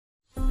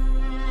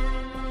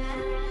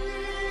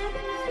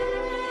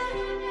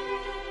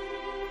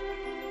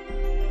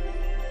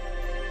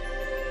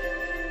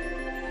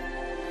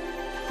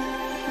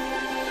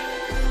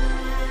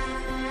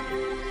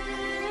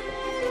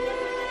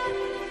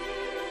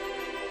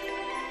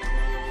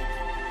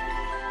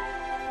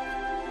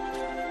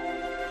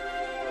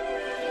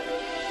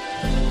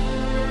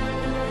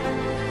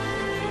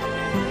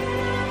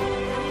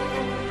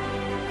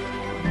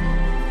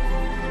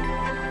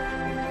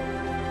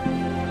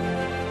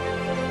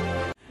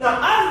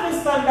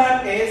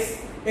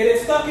is, it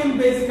is talking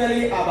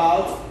basically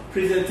about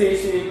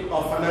presentation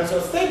of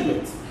financial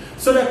statements.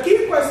 So the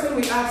key question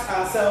we ask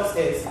ourselves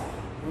is,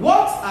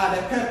 what are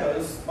the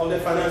purpose of the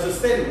financial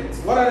statements?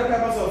 What are the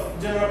purpose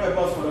of general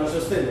purpose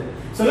financial statement?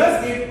 So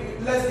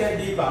let's get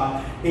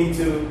deeper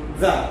into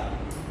that.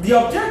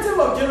 The objective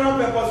of general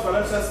purpose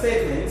financial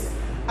statements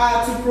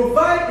are to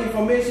provide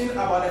information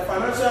about the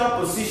financial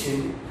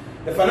position,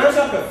 the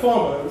financial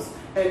performance,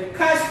 and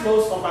cash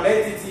flows of an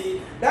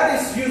entity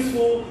that is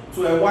useful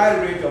to a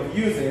wide range of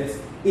users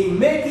in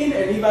making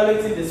and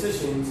evaluating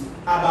decisions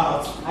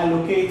about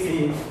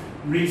allocating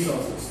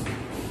resources.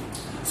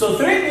 So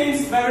 3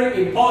 things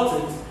very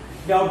important.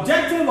 The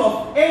objective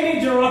of any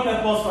general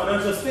purpose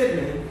financial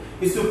statement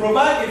is to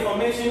provide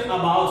information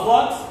about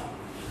what?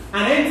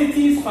 An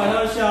entity's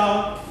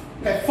financial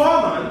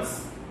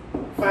performance,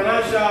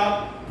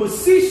 financial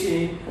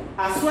position,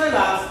 as well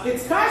as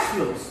its cash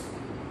flows.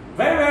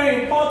 Very,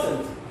 very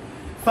important.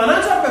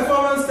 Financial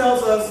performance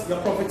tells us your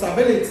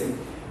profitability.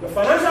 Your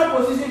financial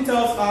position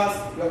tells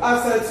us your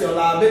assets, your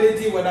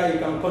liability, whether you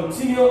can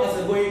continue as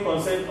a going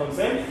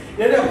concern.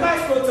 Then the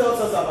cash flow tells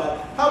us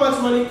about how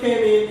much money came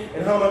in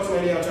and how much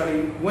money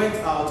actually went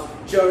out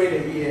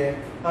during the year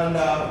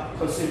under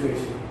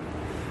consideration.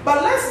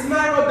 But let's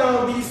narrow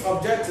down these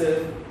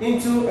objectives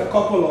into a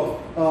couple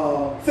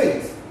of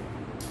things.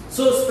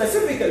 So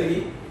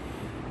specifically,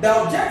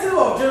 the objective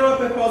of general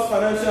purpose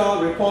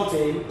financial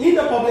reporting in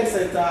the public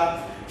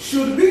sector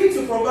should be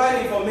to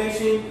provide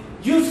information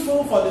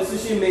useful for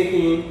decision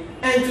making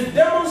and to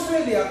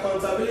demonstrate the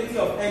accountability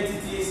of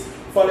entities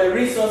for the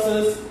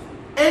resources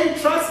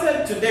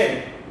entrusted to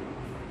them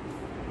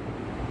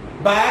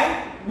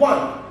by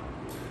 1.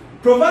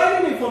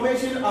 Providing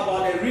information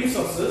about the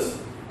resources,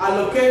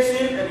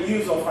 allocation and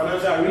use of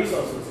financial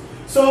resources.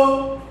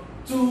 So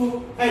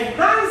to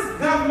enhance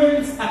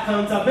government's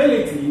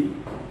accountability,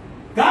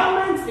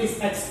 government is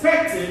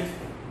expected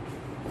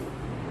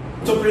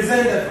to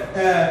present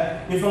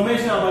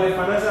information about the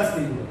financial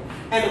statement.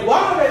 And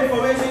one of the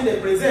information they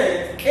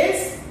present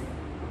is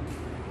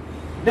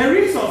the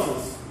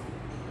resources.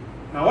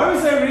 Now, when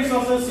we say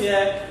resources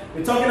here,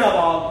 we're talking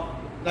about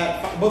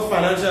like both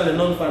financial and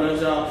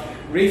non-financial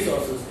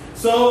resources.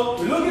 So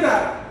we're looking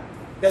at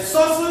the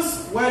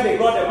sources where they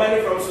got the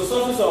money from, so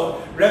sources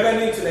of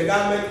revenue to the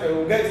government, and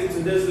we'll get into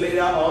this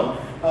later on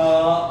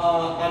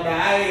under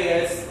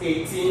IAS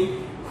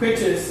 18, which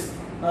is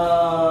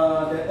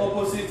the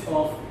opposite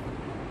of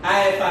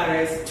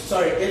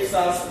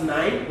IFRS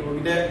 9.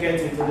 We'll get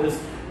into this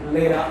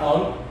later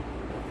on.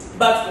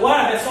 But what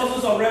are the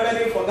sources of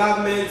revenue for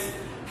governments?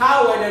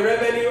 How were the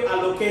revenue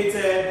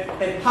allocated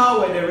and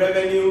how were the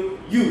revenue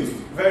used?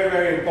 Very,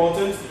 very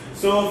important.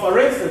 So for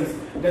instance,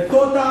 the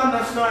total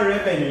national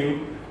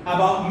revenue,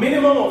 about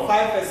minimum of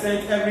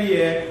 5% every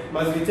year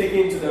must be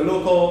taken to the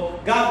local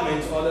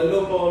government or the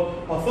local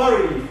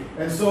authority.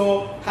 And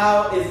so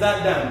how is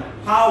that done?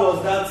 How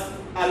was that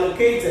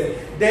allocated?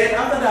 Then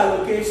after the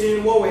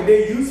allocation, what were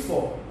they used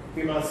for?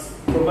 We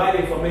must provide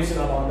information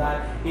about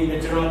that in the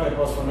general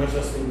purpose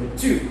financial statement.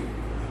 2.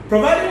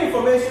 Providing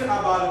information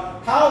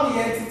about how the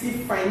entity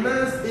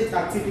financed its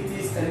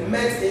activities and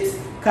met its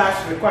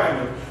cash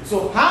requirement.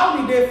 So how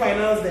did they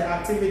finance the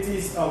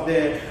activities of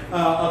the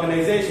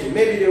organization?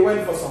 Maybe they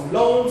went for some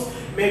loans,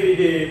 maybe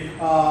the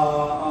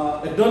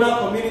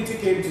donor community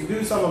came to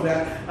do some of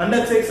that,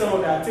 undertake some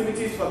of the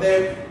activities for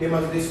them. They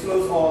must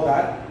disclose all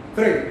that.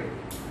 3.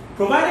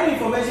 Providing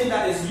information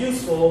that is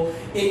useful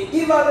in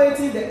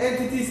evaluating the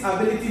entity's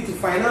ability to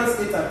finance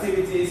its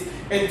activities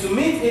and to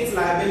meet its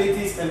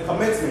liabilities and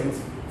commitments.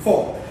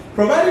 4.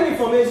 Providing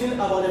information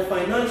about the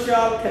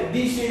financial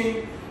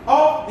condition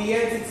of the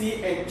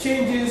entity and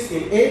changes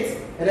in it.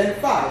 And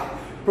then 5.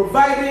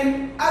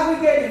 Providing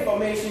aggregate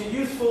information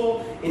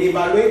useful in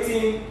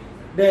evaluating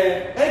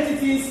the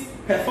entity's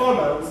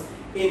performance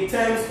in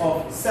terms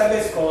of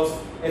service cost,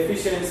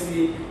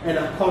 efficiency, and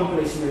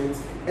accomplishment.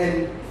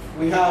 And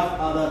we have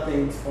other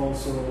things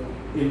also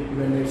in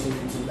relation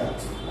to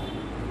that.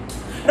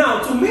 Now,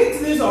 to meet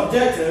these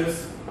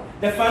objectives,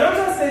 the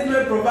financial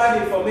statement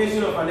provides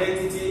information of an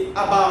entity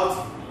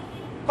about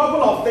a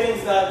couple of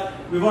things that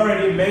we've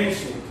already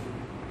mentioned.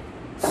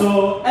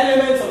 So,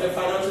 elements of the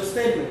financial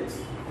statement.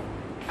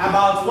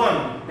 About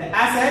 1, the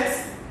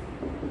assets,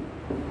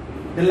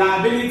 the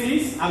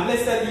liabilities. I've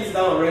listed these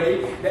down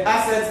already. The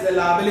assets, the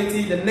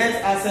liability, the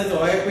net assets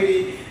or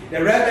equity,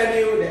 the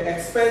revenue, the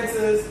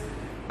expenses,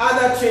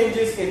 other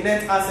changes in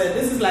net asset.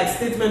 This is like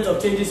statement of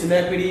changes in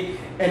equity,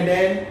 and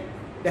then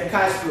the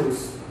cash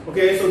flows.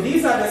 Okay, so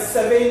these are the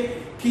 7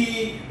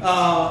 key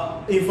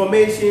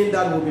information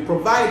that will be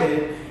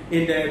provided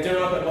in the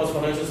general purpose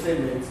financial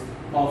statements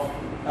of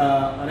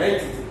an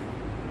entity.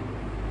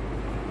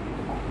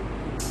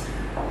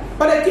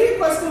 But the key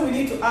question we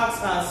need to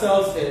ask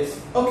ourselves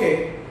is,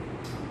 okay,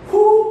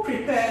 who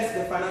prepares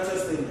the financial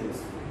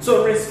statements?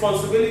 So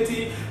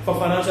responsibility for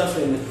financial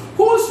statements.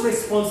 Whose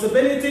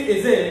responsibility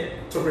is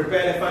it to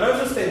prepare the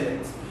financial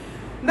statements?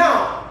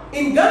 Now,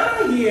 in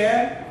Ghana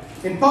here,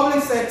 in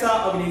public sector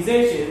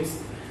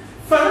organizations,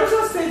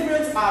 financial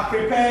statements are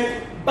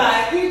prepared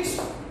by each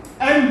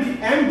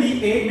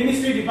MDA,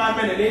 Ministry,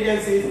 Department, and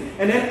Agencies,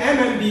 and then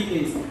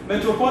MMDAs,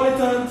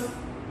 Metropolitan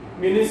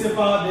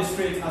Municipal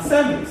District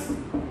Assemblies.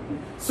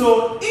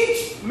 So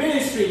each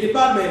ministry,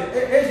 department,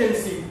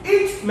 agency,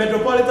 each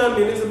Metropolitan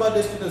Municipal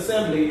District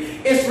Assembly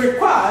is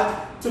required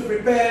to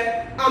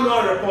prepare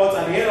annual reports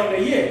at the end of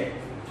the year.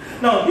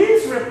 Now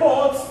these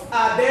reports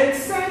are then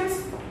sent,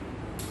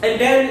 and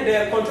then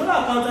the Controller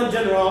Accountant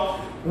General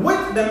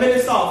with the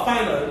Minister of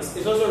Finance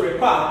is also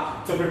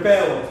required to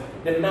prepare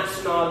the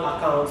national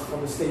accounts for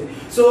the state.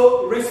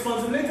 So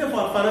responsibility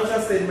for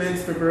financial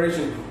statements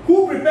preparation.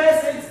 Who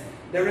prepares it?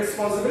 The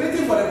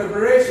responsibility for the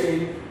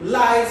preparation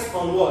lies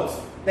on what?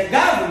 The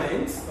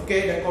government,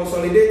 okay, the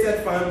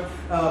consolidated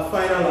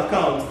final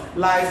account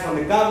lies on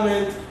the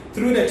government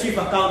through the chief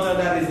accountant,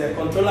 that is the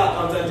Controller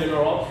Accountant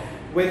General,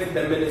 with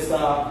the Minister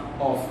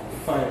of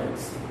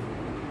Finance.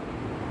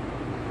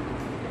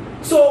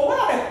 So what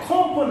are the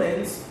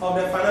components of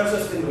the financial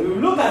statement? We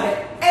look at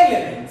the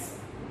elements.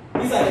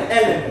 These are the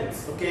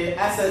elements, okay?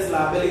 Assets,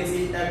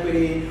 liability,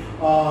 equity,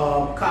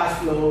 cash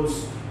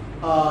flows,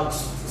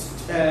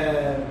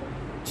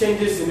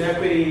 changes in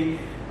equity,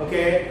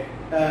 okay?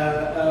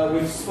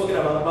 We've spoken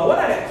about, but what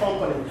are the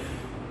components?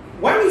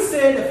 When we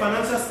say the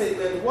financial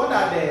statement, what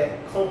are the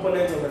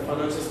components of the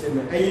financial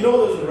statement? And you know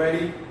those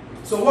already.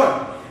 So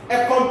one,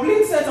 a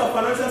complete set of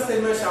financial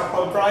statements shall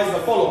comprise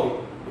the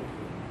following.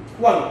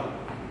 One,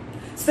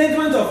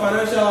 statement of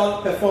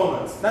financial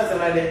performance. That's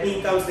like the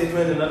income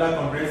statement and other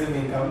comprehensive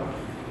income.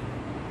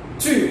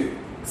 Two,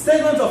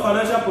 statement of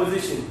financial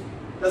position.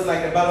 That's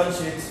like the balance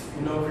sheet,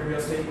 you know,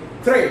 previously.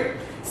 Three,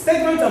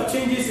 statement of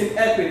changes in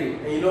equity,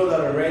 and you know that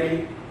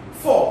already.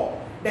 Four,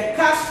 the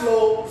cash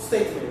flow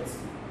statement.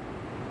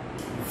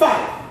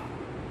 Five,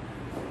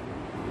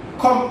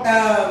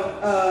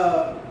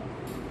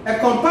 a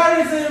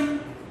comparison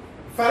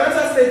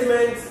financial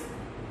statement.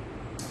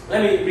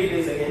 Let me read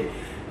this again.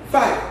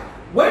 5.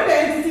 When the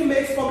entity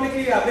makes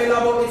publicly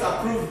available its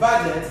approved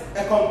budget,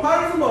 a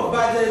comparison of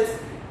budget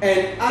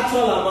and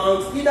actual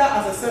amounts, either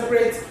as a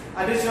separate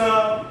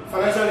additional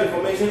financial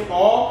information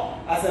or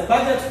as a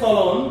budget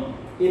column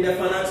in the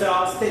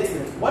financial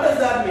statement. What does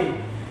that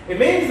mean? It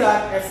means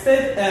that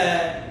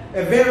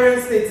a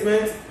variance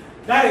statement,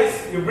 that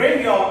is, you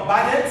bring your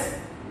budget,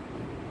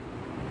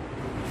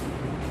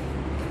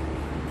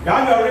 you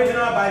have your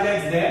original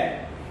budget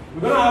there.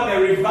 We're going to have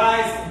the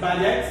revised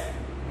budget.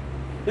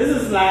 This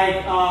is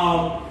like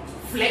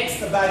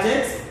flexed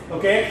budget.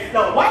 Okay.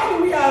 Now, why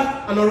do we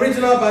have an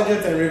original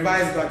budget and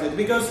revised budget?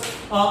 Because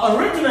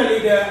originally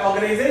the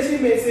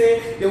organization may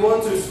say they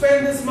want to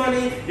spend this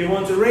money, they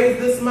want to raise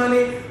this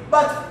money,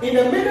 but in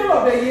the middle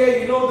of the year,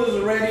 you know this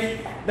already,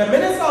 the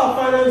Minister of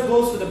Finance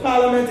goes to the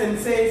Parliament and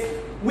says,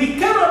 we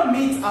cannot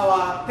meet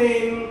our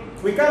thing,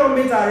 we cannot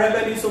meet our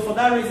revenue, so for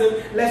that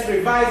reason, let's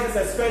revise this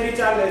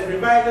expenditure, let's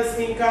revise this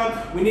income,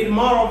 we need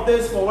more of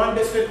this for one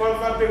district, one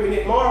factory, we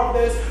need more of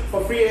this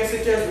for free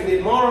SHS, we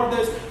need more of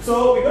this.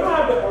 So we're going to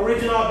have the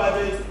original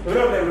budget, we're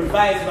going to have the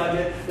revised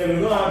budget, then we're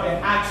going to have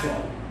the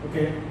actual,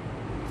 okay,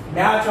 the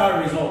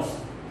actual results.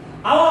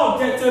 Our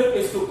objective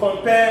is to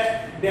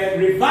compare the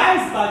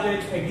revised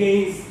budget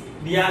against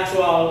the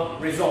actual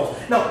results.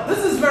 Now, this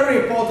is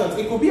very important.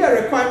 It could be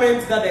a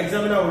requirement that the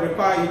examiner will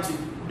require you to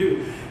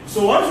do.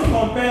 So once you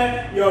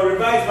compare your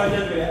revised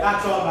budget with the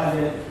actual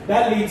budget,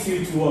 that leads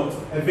you to what?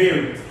 A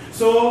variance.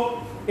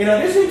 So in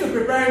addition to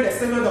preparing the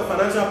statement of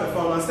financial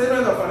performance,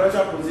 statement of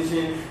financial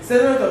position,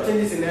 statement of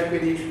changes in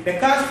equity, the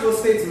cash flow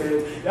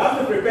statement, you have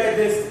to prepare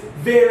this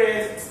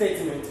variance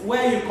statement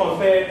where you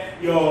compare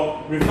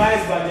your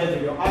revised budget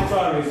with your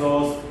actual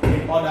results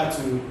in order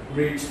to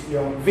reach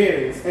your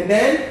variance. And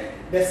then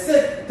the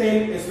sixth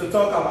thing is to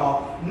talk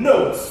about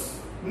notes.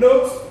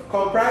 Notes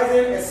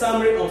comprising a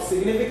summary of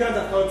significant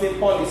accounting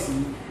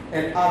policy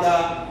and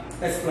other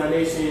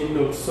explanation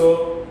notes.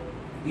 So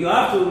you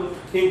have to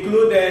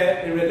include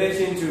that in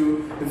relation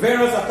to the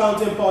various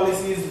accounting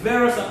policies,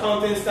 various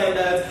accounting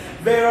standards,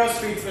 various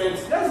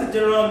treatments. That's the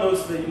general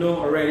notes that you know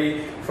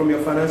already from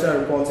your financial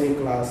reporting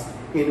class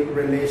in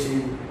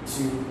relation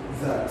to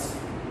that.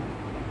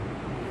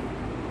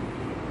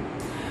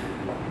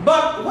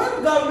 But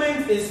when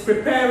government is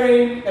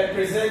preparing and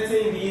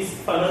presenting these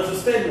financial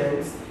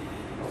statements,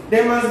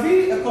 there must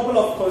be a couple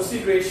of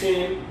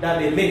considerations that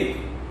they make.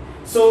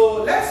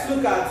 So let's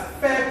look at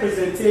fair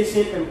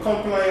presentation and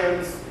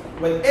compliance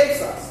with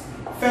IPSAS.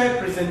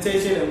 Fair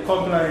presentation and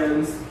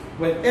compliance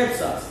with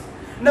IPSAS.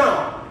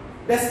 Now,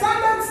 the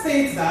standard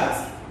states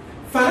that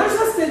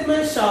financial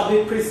statements shall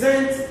be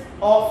present,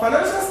 or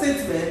financial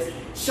statements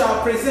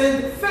shall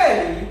present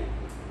fairly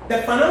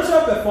the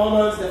financial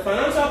performance, the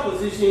financial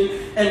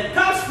position, and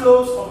cash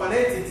flows of an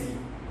entity.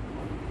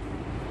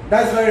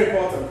 That's very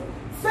important.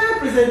 Fair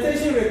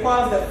presentation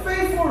requires the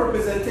faithful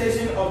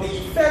representation of the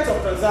effect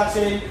of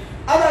transaction,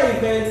 other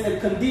events,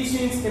 and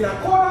conditions in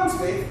accordance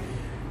with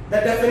the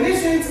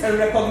definitions and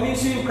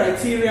recognition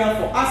criteria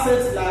for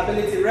assets,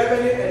 liability,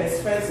 revenue, and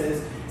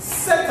expenses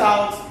set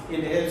out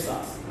in the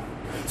IPSAS.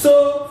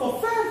 So,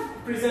 for fair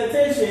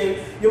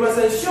presentation, you must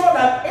ensure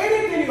that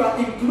anything you are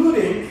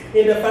including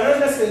in the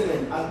financial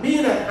statement as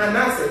being an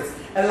asset,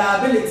 a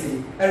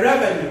liability, a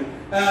revenue,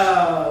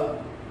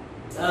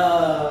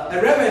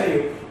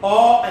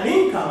 or an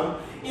income,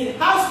 it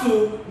has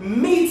to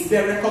meet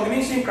the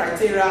recognition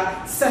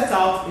criteria set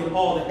out in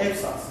all the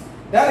EBSAs.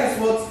 That is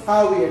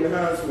how we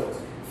enhance what?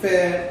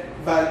 Fair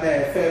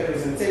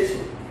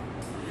presentation.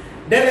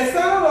 Then the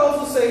standard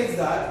also says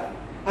that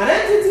an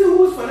entity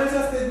whose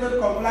financial statement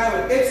comply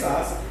with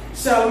EBSAs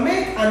shall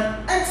make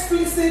an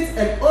explicit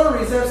and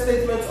unreserved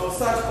statement of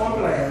such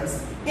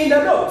compliance in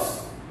the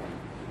notes.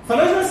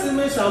 Financial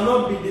statements shall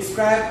not be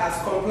described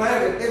as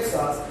complying with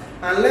EBSAs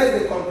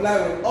unless they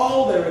comply with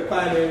all the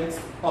requirements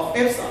of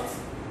EBSAs.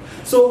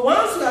 So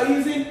once you are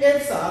using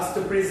EBSAs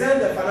to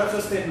present the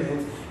financial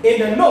statement, in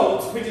the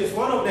notes, which is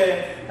one of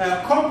the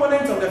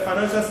components of the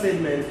financial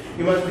statement,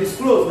 you must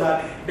disclose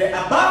that the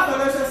above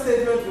financial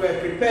statements were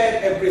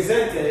prepared and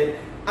presented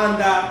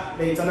under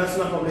the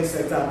International Public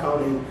Sector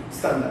Accounting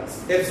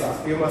Standards,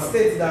 EBSAs. You must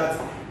state that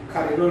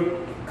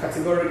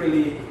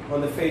categorically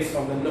on the face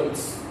of the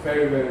notes.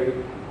 Very, very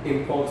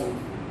important.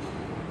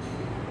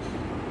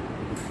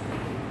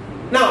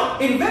 Now,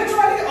 in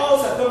virtually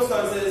all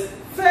circumstances,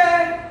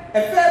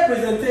 a fair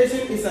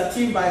presentation is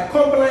achieved by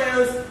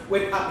compliance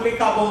with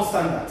applicable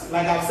standards,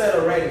 like I've said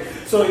already.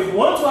 So if you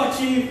want to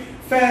achieve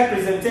fair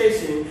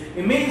presentation,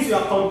 it means you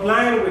are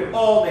complying with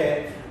all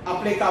the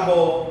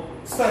applicable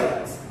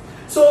standards.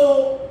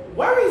 So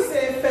when we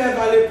say fair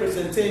value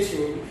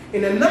presentation,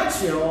 in a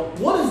nutshell,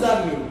 what does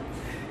that mean?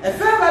 A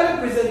fair value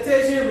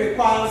presentation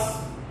requires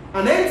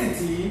an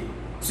entity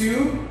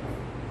to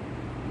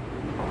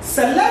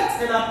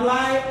select and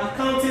apply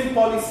accounting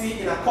policy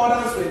in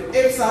accordance with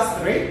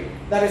EBSAS 3,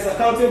 that is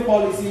accounting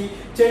policy,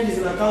 changes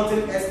in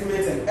accounting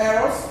estimates and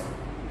errors.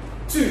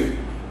 2,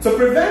 to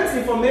prevent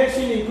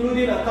information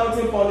including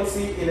accounting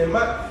policy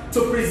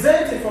to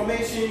present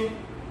information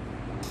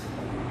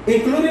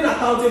including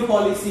accounting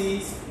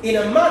policies in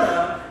a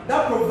manner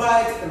that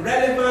provides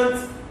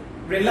relevant,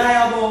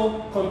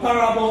 reliable,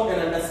 comparable,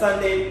 and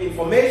understanding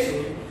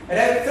information. And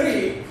then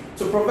 3,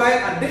 to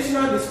provide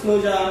additional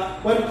disclosure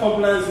when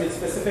compliance with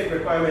specific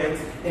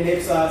requirements in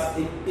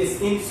EBSAs is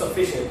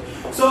insufficient.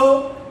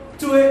 So,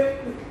 to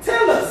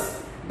tell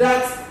us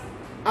that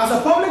as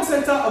a public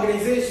sector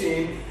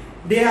organization,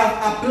 they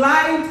have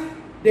applied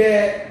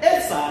the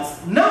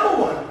EBSAs,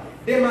 number one,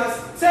 they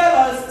must tell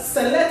us,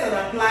 select and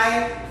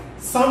apply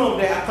some of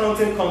the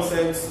accounting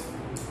concepts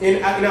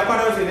in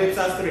accordance with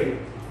EBSAs 3.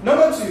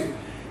 Number 2,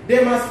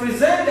 they must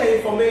present the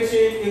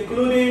information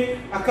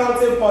including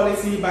accounting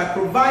policy by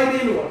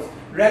providing what?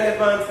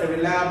 Relevant and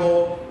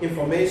reliable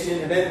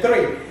information. And then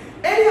 3,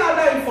 any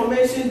other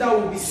information that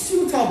will be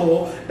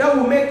suitable, that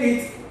will make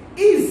it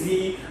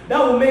easy,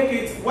 that will make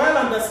it well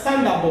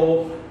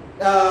understandable,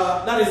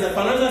 that is the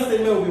financial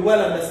statement will be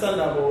well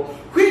understandable,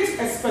 which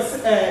the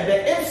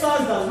EBSAs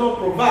does not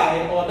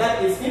provide or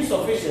that is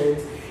insufficient.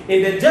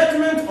 In the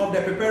judgment of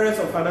the preparers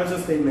of financial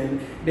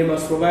statement, they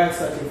must provide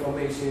such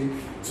information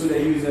to the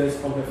users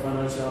of the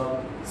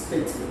financial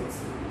statements.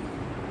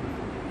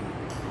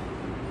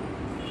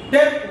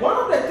 Then one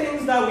of the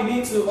things that we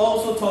need to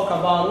also talk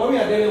about when we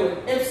are dealing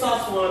with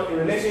EBSAS 1 in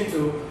relation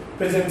to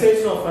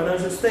presentation of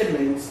financial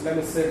statements, let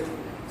me sip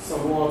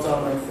some water,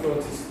 my throat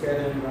is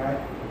getting right.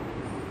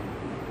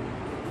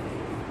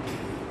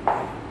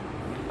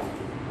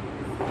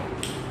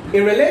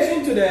 In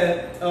relation to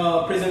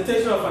the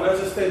presentation of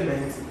financial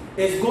statements,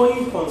 is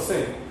going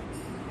concern.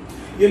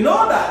 You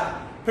know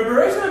that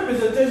preparation and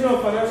presentation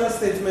of financial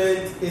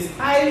statements is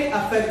highly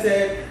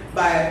affected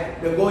by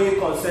the going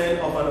concern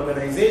of an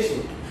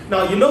organization.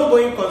 Now, you know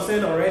going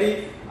concern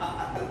already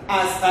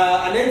as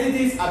an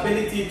entity's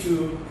ability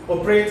to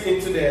operate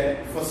into the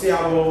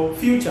foreseeable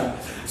future.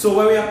 So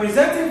when we are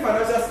presenting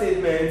financial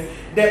statements,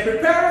 the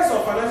preparers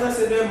of financial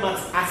statements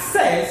must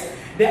assess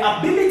the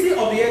ability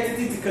of the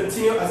entity to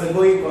continue as a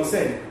going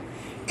concern.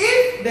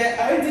 If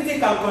the entity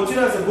can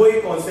continue as a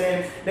going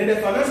concern, then the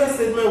financial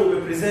statement will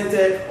be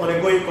presented on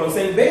a going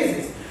concern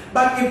basis.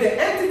 But if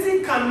the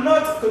entity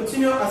cannot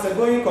continue as a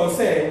going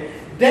concern,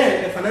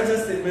 then the financial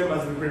statement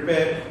must be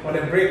prepared on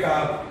a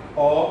breakup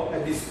or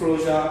a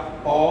disclosure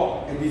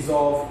or a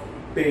dissolve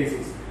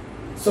basis.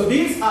 So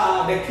these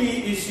are the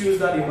key issues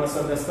that you must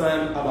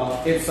understand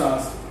about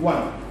EBSAS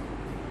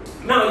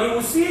 1. Now you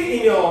will see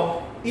in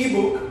your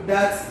ebook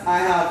that I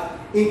have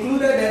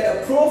included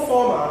a pro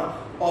forma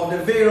of the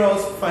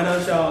various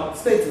financial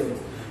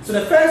statements. So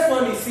the first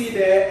one you see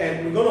there,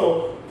 and we're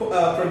going to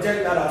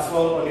project that as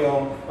well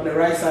on the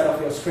right side of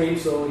your screen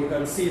so you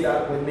can see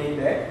that with me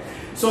there.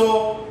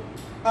 So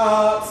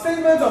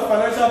statement of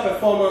financial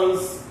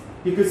performance,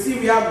 you can see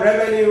we have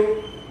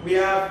revenue, we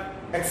have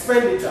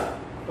expenditure.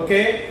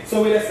 Okay,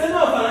 so with the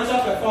statement of financial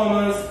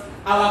performance,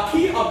 our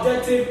key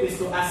objective is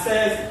to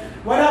assess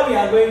whether we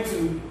are going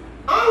to,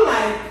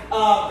 unlike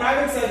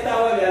private sector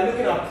where we are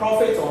looking at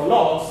profit or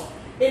loss,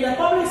 in the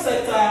public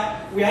sector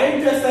we are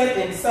interested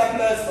in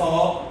surplus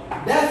or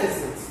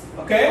deficits.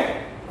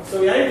 Okay, so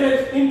we are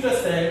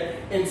interested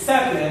in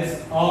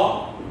surplus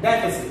or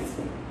deficits.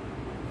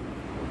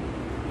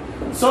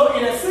 So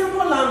in a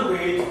simple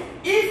language,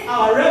 if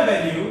our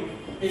revenue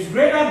is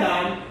greater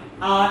than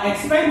our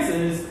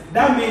expenses,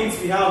 that means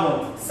we have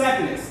what?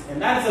 Surplus.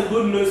 And that's a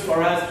good news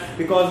for us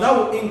because that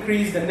will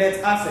increase the net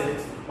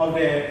assets of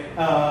the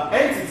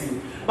entity.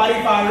 But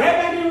if our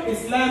revenue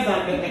is less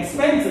than the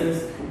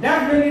expenses,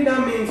 definitely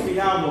that means we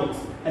have what?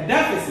 A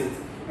deficit.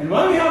 And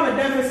when we have a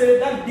deficit,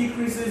 that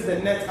decreases the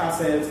net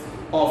assets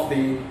of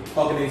the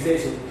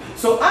organization.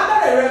 So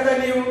under the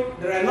revenue,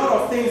 there are a lot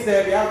of things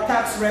there. We have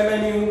tax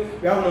revenue,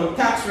 we have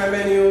non-tax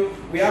revenue,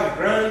 we have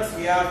grants,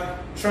 we have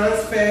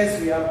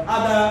transfers, we have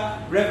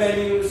other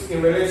revenues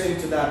in relation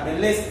to that. The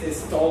list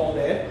is stored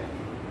there.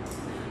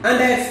 And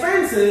the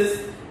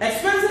expenses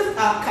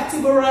are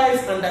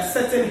categorized under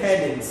certain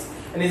headings.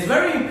 And it's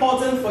very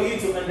important for you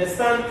to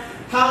understand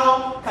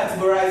how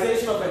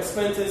categorization of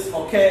expenses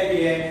occur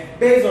here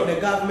based on the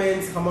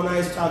government's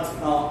harmonized chart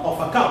of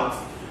accounts.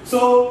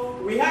 So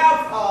we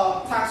have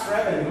tax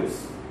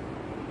revenues,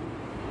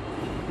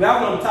 we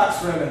have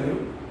non-tax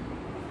revenue,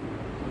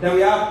 then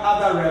we have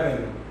other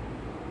revenue.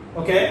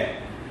 Okay?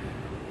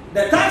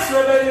 The tax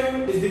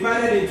revenue is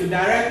divided into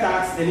direct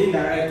tax and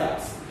indirect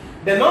tax.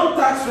 The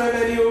non-tax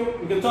revenue,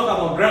 we can talk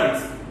about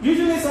grants.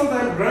 Usually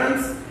sometimes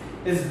grants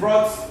is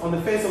brought on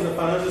the face of the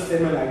financial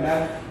statement like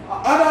that.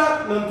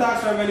 Other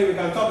non-tax revenue, we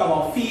can talk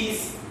about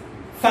fees,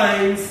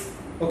 fines,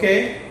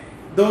 okay?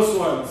 Those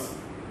ones.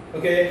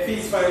 Okay,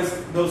 fees, fines,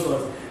 those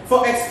ones.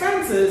 For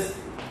expenses,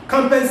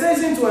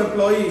 compensation to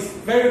employees,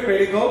 very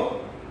critical,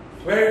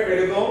 very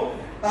critical.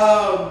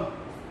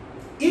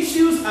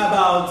 Issues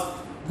about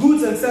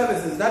goods and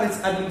services, that is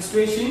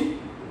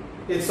administration,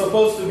 it's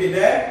supposed to be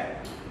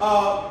there.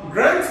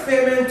 Grant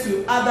payment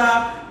to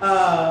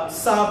other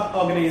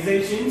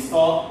sub-organizations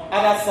or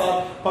other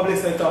sub-public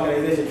sector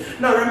organizations.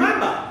 Now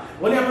remember,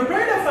 when you're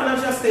preparing a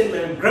financial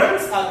statement,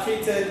 grants are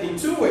treated in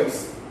two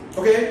ways.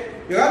 Okay,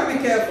 you have to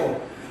be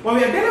careful. When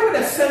we are dealing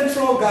with a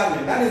central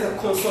government, that is a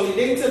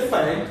consolidated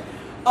fund,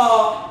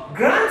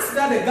 grants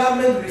that the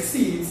government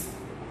receives,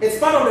 it's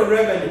part of the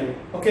revenue,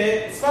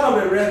 okay? It's part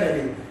of the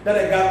revenue that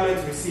the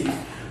government receives.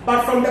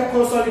 But from the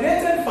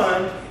consolidated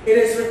fund, it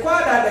is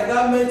required that the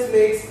government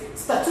makes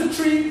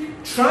statutory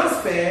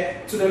transfer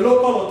to the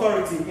local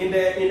authority in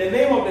the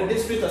name of the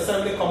District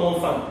Assembly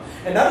Common Fund.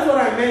 And that is what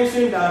I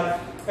mentioned,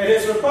 that it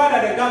is required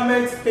that the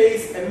government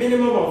pays a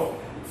minimum of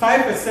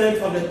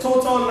 5% of the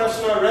total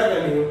national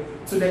revenue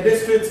to the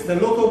district, the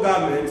local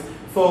government,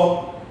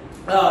 for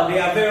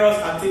their various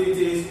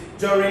activities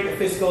during the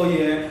fiscal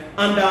year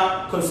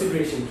under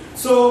consideration.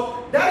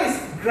 So that is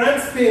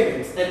grants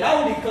payments, and that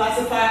will be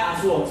classified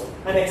as what?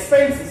 An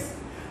expenses.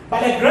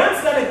 But the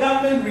grants that the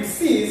government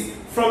receives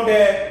from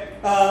the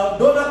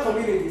donor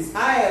communities,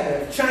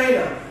 IMF,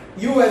 China,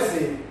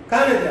 USA,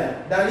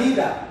 Canada,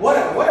 Danida,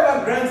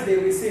 whatever grants they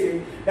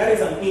receive, that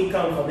is an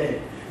income for them.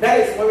 That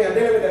is when we are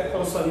dealing with a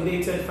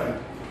consolidated fund.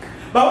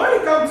 But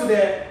when it comes to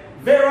the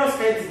various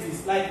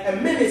entities, like a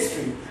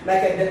ministry,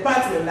 like a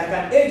department, like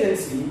an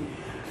agency,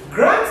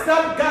 grants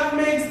that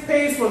government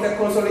pays from the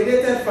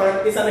consolidated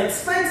fund is an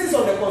expenses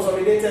of the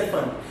consolidated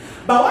fund.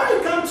 But when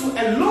we come to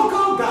a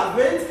local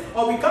government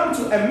or we come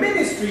to a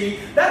ministry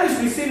that is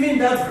receiving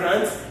that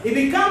grant, it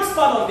becomes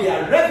part of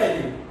their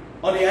revenue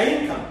or their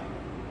income.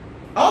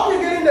 I hope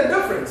you're getting the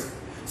difference.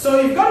 So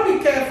you've got to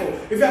be careful.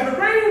 If you're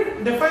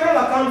preparing the final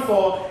account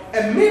for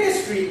a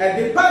ministry,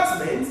 a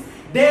department,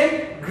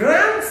 then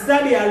grants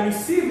that they are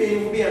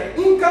receiving will be an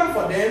income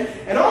for them,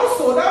 and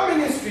also that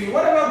ministry,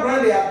 whatever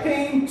grant they are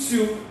paying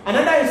to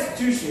another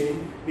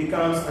institution,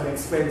 becomes an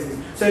expense.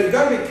 So you've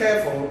got to be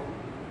careful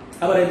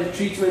about the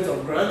treatment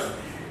of grants.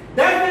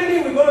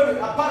 Definitely, we're going to be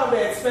a part of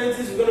the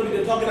expenses. We're going to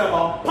be talking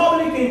about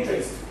public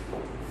interest.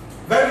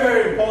 Very,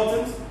 very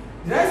important.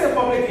 Did I say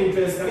public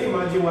interest? Can you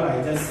imagine what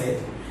I just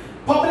said?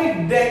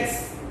 Public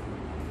debt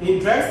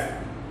interest.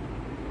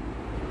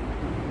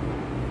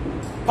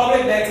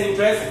 Public debt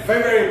interest,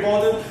 very, very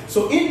important.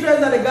 So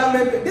interest that the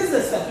government, this is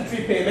a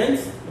statutory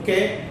payment,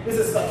 okay? This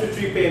is a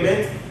statutory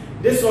payment.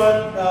 This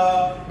one,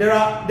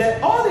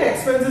 all the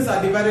expenses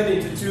are divided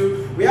into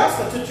two. We have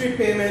statutory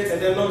payments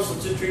and then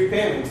non-statutory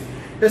payments.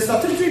 The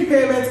statutory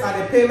payments are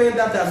the payment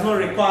that does not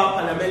require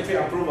parliamentary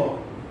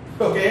approval,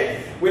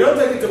 okay? We don't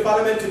take it to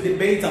parliament to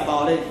debate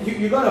about it.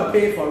 You got to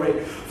pay for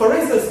it. For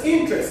instance,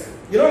 interest.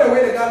 You know the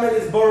way the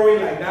government is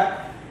borrowing like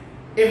that?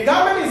 If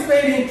government is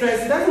paying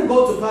interest, it doesn't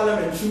go to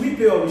parliament. Should we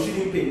pay or we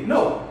shouldn't pay?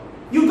 No.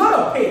 You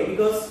gotta pay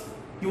because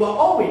you are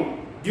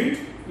owing, dude.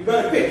 You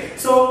gotta pay.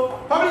 So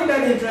public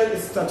debt interest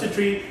is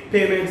statutory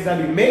payments that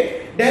we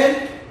make.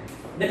 Then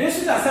the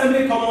District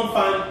Assembly Common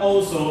Fund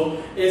also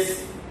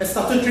is a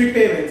statutory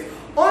payment.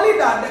 Only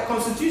that the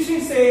Constitution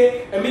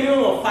say a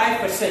minimum of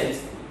 5%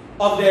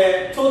 of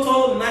the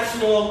total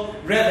national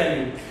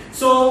revenue.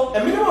 So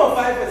a minimum of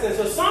 5%.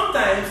 So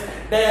sometimes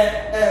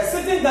the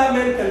sitting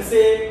government can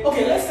say,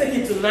 okay, let's take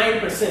it to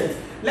 9%.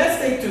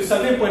 Let's take it to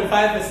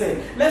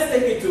 7.5%. Let's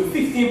take it to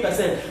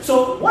 15%.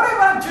 So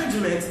whatever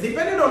judgment,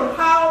 depending on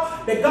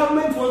how the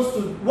government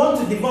want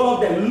to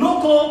develop the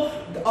local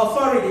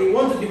authority,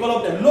 want to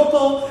develop the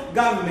local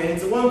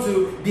government, want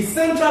to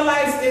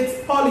decentralize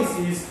its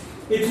policies,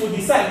 it will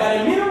decide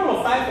that a minimum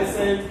of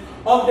 5%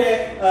 of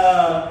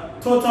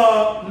the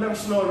total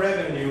national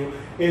revenue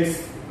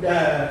is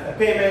the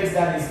payments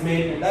that is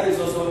made, and that is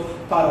also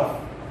part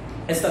of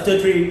a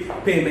statutory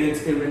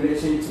payment in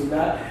relation to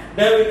that.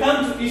 Then we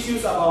come to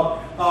issues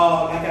about,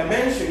 like I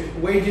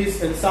mentioned,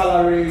 wages and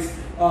salaries,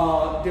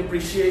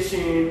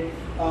 depreciation,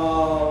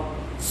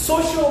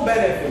 social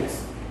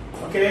benefits.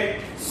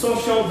 Okay,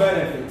 social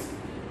benefits.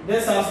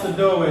 This has to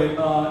do with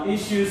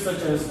issues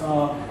such as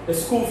the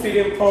school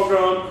feeding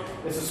program.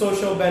 It's a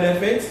social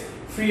benefit.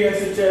 Free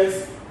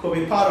SHS could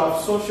be part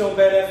of social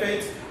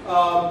benefits.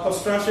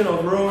 Construction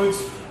of roads,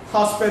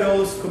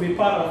 hospitals could be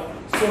part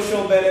of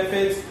social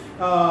benefits.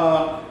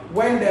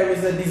 When there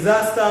is a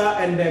disaster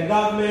and the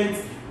government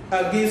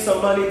gives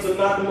some money to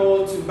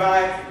NADMO to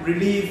buy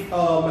relief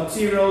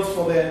materials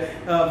for the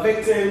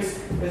victims,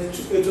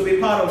 it will be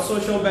part of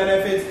social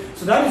benefits.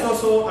 So that is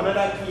also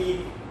another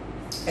key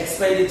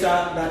expenditure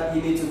that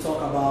you need to talk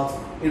about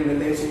in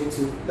relation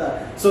to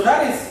that. So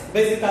that is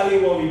basically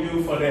what we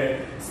do for the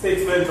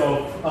statement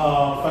of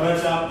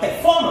financial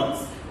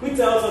performance, which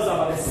tells us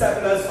about the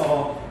surplus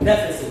or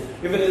deficit.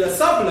 If it is a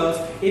surplus,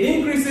 it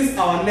increases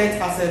our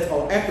net asset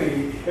or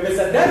equity. If it's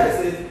a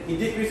deficit, it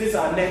decreases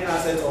our net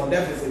asset or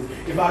deficit.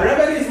 If our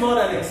revenue is more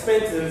than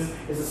expenses,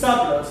 it's a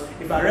surplus.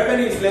 If our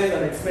revenue is less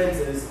than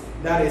expenses,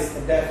 that is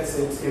a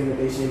deficit in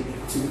relation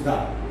to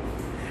that.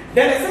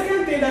 Then the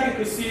second thing that you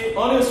could see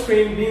on your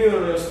screen, being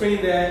on your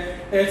screen there,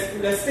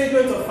 is the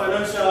statement of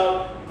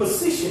financial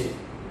position.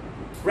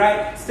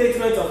 Right?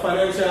 Statement of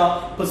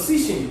financial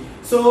position.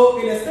 So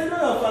in a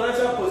statement of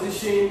financial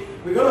position,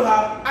 we're going to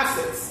have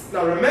assets.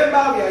 Now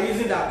remember, we are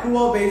using the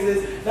accrual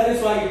basis. That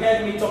is why you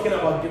heard me talking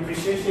about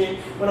depreciation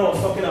when I was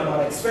talking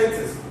about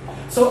expenses.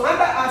 So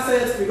under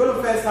assets, we're going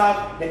to first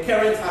have the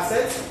current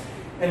assets.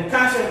 And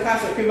cash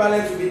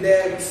equivalents will be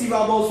there,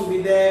 receivables will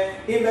be there,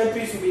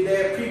 inventories will be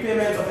there,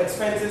 prepayment of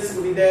expenses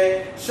will be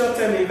there,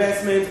 short-term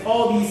investments,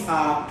 all these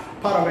are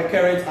part of the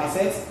current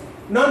assets.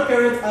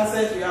 Non-current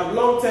assets, we have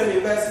long-term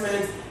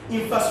investments,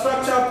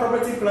 infrastructure,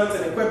 property, plants,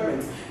 and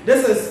equipment.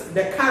 This is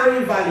the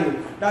carrying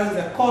value. That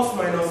is the cost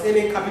minus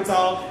any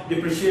capital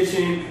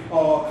depreciation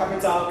or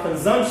capital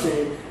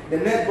consumption. The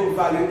net book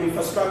value,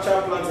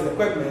 infrastructure, plants, and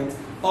equipment.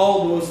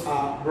 All those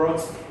are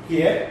brought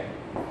here.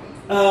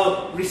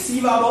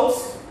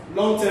 Receivables,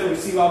 long-term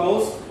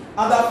receivables,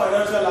 other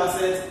financial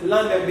assets,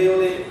 land and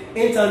building,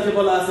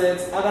 intangible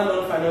assets, other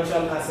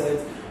non-financial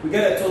assets. We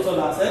get a total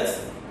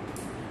assets.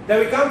 Then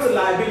we come to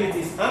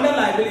liabilities. Under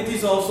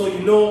liabilities also,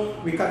 you know,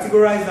 we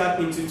categorize that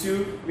into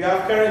two. We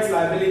have current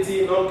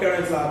liability,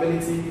 non-current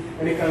liability,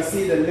 and you can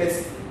see the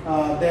list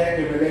there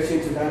in relation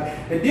to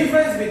that. The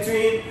difference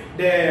between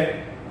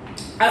the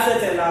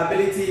asset and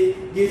liability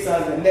gives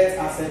us the net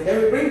asset.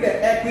 Then we bring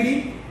the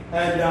equity,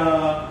 and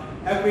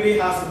equity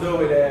has to do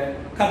with the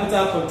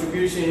capital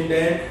contribution,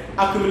 then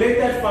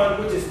accumulated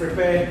fund, which is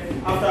prepared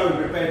after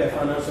we prepare the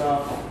financial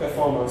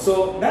performance.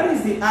 So that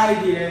is the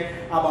idea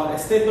about the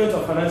statement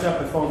of financial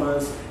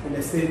performance and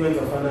the statement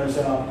of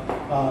financial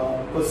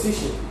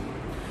position.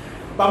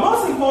 But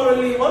most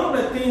importantly, one of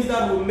the things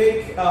that will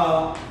make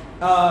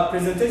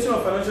presentation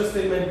of financial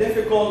statement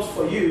difficult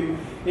for you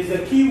is the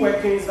key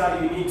workings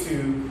that you need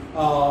to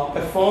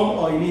perform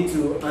or you need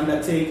to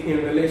undertake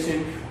in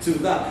relation to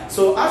that.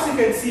 So as you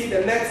can see,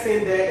 the next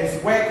thing there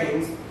is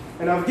workings,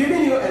 and I've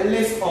given you a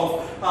list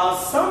of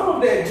some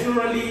of the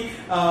generally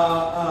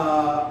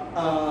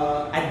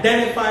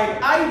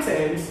identified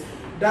items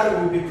that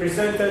will be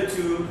presented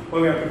to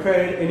when we are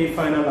preparing any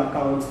final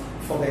account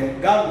for the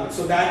government.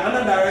 So that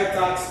under direct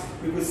tax,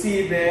 you can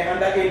see there.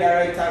 Under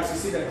indirect tax, you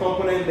see the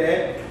component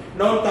there.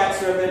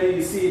 Non-tax revenue,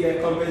 you see the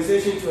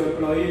compensation to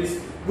employees,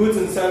 goods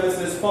and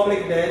services,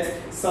 public debt,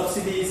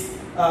 subsidies,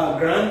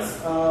 grants,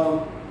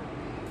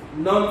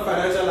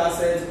 non-financial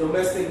assets,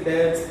 domestic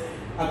debt,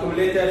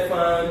 accumulated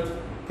fund,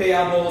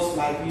 payables,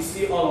 like you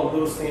see all of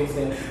those things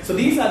there. So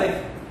these are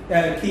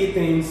the key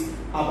things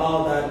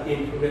about that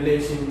in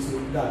relation to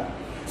that.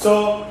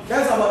 So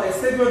that's about the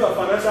statement of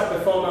financial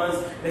performance,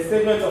 the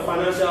statement of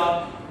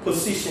financial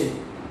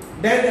position.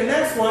 Then the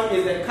next one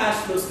is the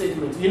cash flow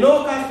statement. You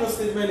know, cash flow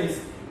statement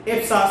is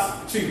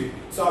IPSAS 2.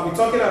 So I'll be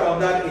talking about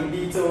that in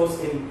details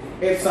in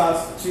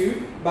IPSAS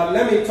 2. But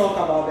let me talk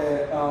about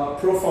the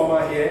pro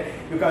forma here.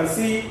 You can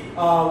see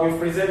we've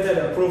presented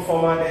a pro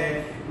forma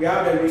there. We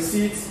have the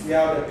receipts, we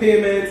have the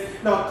payments.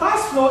 Now,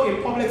 cash flow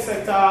in public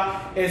sector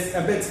is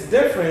a bit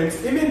different,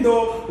 even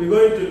though we're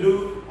going to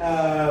do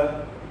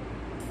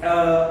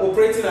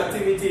operating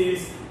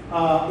activities,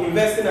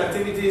 investing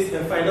activities,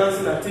 and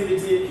financing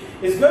activity.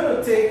 Is going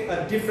to take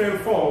a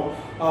different form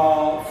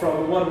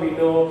from what we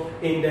know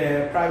in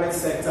the private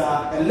sector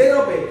a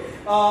little bit.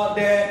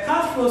 The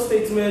cash flow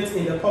statement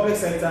in the public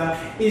sector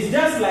is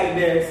just like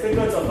the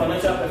statement of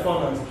financial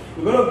performance.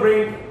 You're going to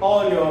bring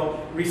all your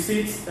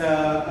receipts,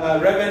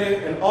 revenue,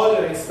 and all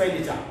your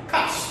expenditure.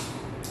 Cash.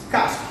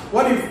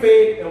 What you've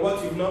paid and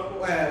what you've not,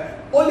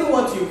 only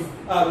what you've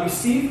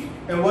received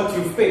and what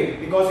you've paid,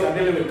 because you are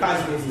dealing with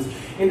cash basis.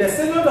 In the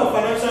statement of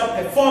financial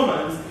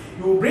performance,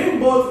 You will bring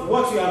both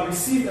what you have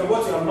received and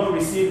what you have not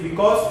received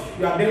because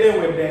you are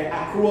dealing with the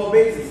accrual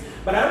basis.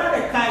 But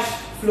under the cash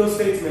flow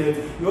statement,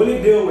 you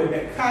only deal with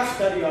the cash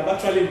that you have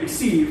actually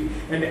received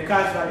and the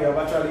cash that you have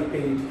actually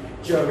paid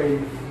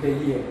during the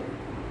year.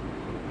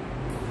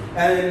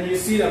 And you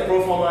see the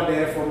pro forma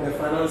there from the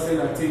financing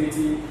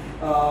activity,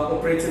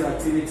 operating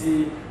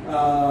activity,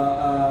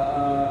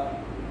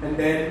 and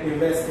then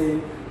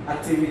investing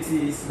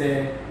activities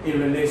there in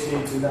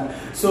relation to that.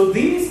 So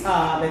these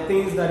are the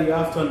things that you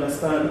have to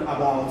understand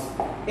about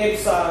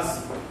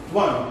IPSAS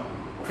 1,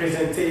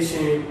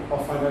 presentation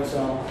of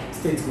financial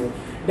statement.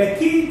 The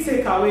key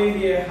takeaway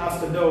here has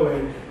to do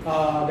with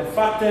the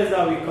factors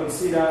that we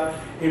consider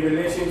in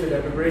relation to the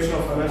preparation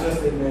of financial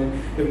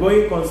statement, the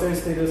going concern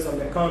status of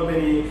the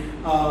company,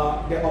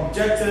 the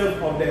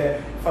objective of the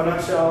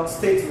financial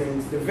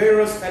statement, the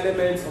various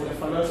elements of the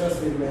financial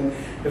statement,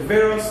 the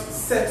various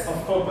sets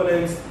of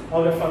components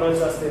of the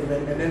financial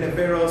statement, and then the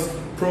various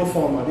pro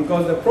forma.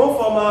 Because the pro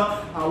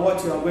forma are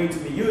what you are going to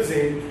be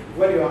using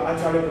when you are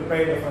actually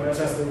preparing the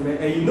financial statement,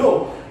 and you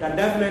know that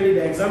definitely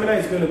the examiner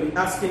is going to be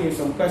asking you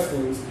some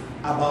questions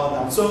about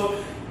that.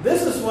 So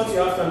this is what you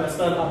have to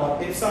understand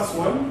about IPSAS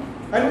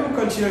 1, and we will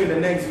continue in the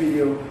next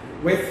video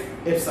with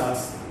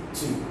IPSAS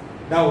 2.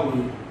 That will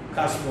be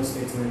cash flow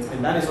statement,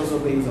 and that is also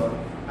based on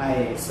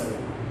IAS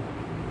 7.